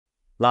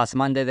Last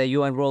Monday, the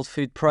UN World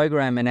Food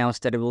Programme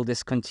announced that it will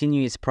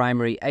discontinue its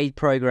primary aid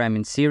program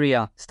in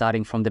Syria,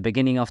 starting from the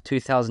beginning of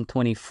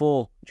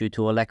 2024 due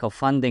to a lack of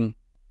funding.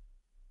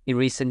 In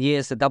recent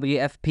years, the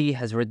WFP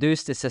has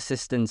reduced its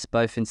assistance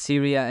both in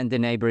Syria and the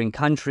neighboring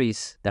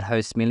countries that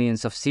host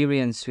millions of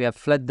Syrians who have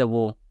fled the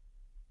war.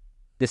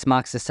 This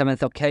marks the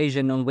 7th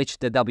occasion on which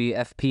the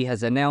WFP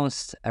has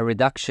announced a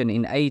reduction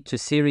in aid to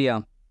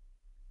Syria.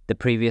 The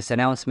previous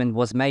announcement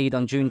was made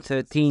on June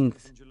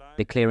 13th,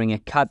 declaring a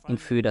cut in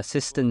food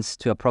assistance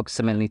to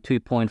approximately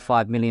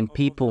 2.5 million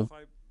people,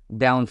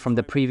 down from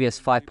the previous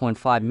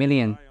 5.5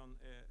 million,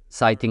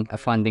 citing a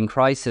funding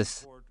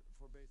crisis.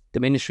 The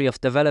Ministry of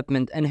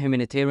Development and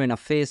Humanitarian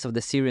Affairs of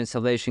the Syrian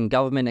Salvation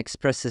Government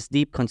expresses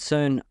deep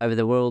concern over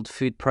the World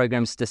Food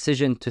Programme's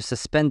decision to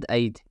suspend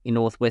aid in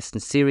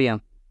northwestern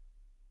Syria.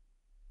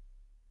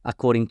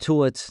 According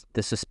to it,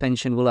 the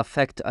suspension will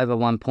affect over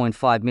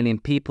 1.5 million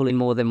people in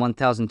more than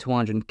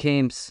 1,200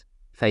 camps,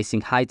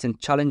 facing heightened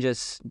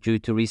challenges due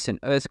to recent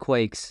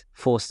earthquakes,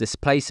 forced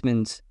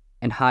displacement,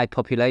 and high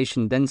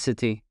population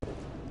density.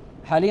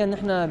 حاليا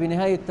نحن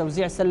بنهاية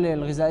توزيع السلة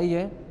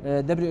الغذائية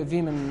WFP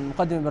من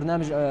مقدم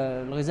برنامج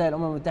الغذاء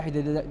الأمم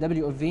المتحدة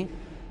WFP،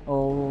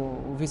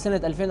 وفي سنة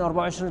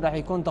 2024 راح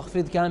يكون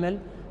تخفيض كامل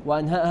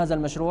وإنهاء هذا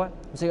المشروع،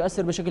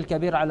 وسيؤثر بشكل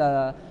كبير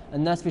على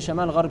الناس في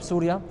شمال غرب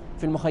سوريا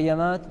في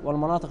المخيمات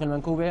والمناطق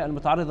المنكوبة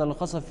المتعرضة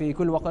للقصف في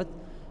كل وقت،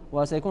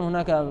 وسيكون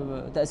هناك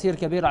تأثير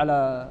كبير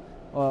على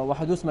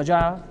وحدوث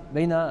مجاعة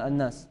بين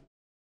الناس.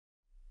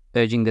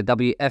 Urging the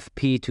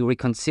WFP to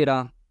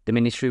reconsider, the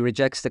ministry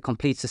rejects the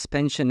complete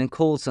suspension and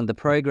calls on the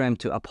program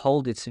to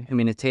uphold its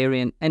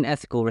humanitarian and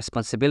ethical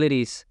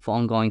responsibilities for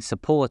ongoing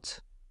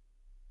support.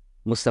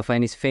 Mustafa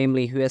and his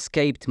family, who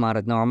escaped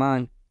Marad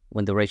Norman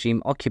when the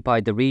regime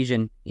occupied the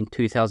region in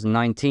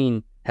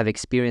 2019, have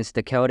experienced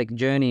the chaotic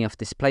journey of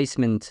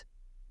displacement,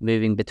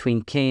 moving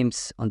between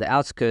camps on the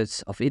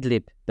outskirts of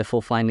Idlib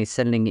before finally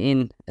settling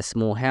in a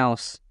small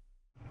house.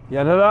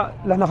 يعني لا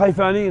نحن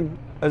خايفانين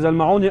اذا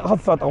المعونه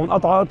خفت او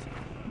انقطعت،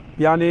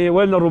 يعني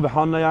وين بدنا نروح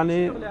بحالنا؟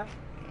 يعني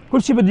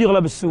كل شيء بده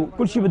يغلى بالسوق،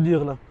 كل شيء بده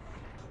يغلى،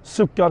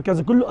 السكر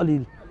كذا كله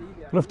قليل،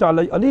 عرفت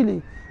علي؟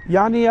 قليله،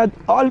 يعني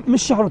اقل من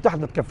شهر وتحت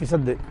بتكفي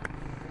صدق.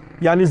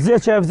 يعني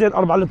الزيت شايف زيت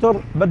 4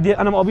 لتر، بدي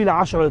انا مقابلها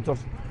 10 لتر،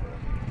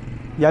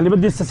 يعني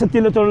بدي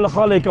 60 لتر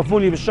لخالي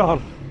يكفوني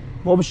بالشهر،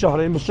 مو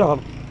بالشهرين بالشهر،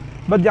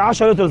 بدي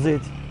 10 لتر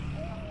زيت.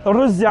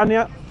 الرز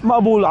يعني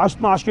مقبول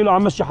 12 كيلو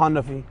عم مشي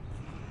حالنا فيه.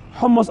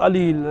 حمص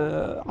قليل،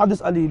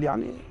 عدس قليل،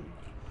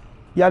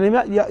 يعني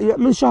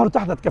من شهر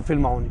تحت تكفي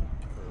المعونة.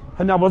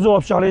 هن عبزوها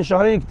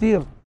بشهرين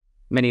كتير.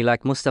 Many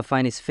like Mustafa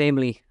and his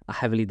family are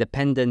heavily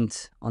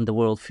dependent on the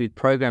World Food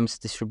Programme's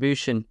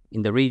distribution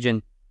in the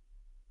region.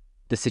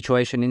 The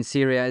situation in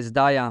Syria is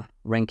dire,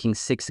 ranking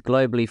 6th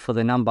globally for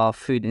the number of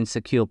food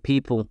insecure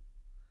people.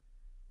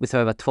 With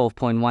over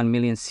 12.1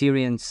 million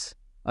Syrians,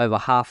 over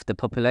half the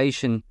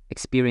population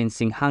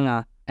experiencing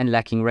hunger and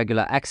lacking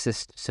regular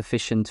access to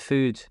sufficient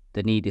food,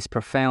 the need is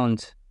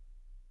profound.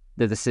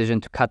 The decision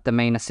to cut the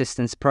main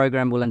assistance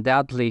program will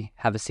undoubtedly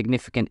have a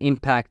significant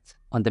impact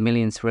on the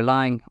millions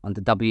relying on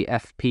the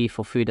WFP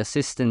for food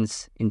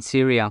assistance in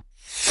Syria.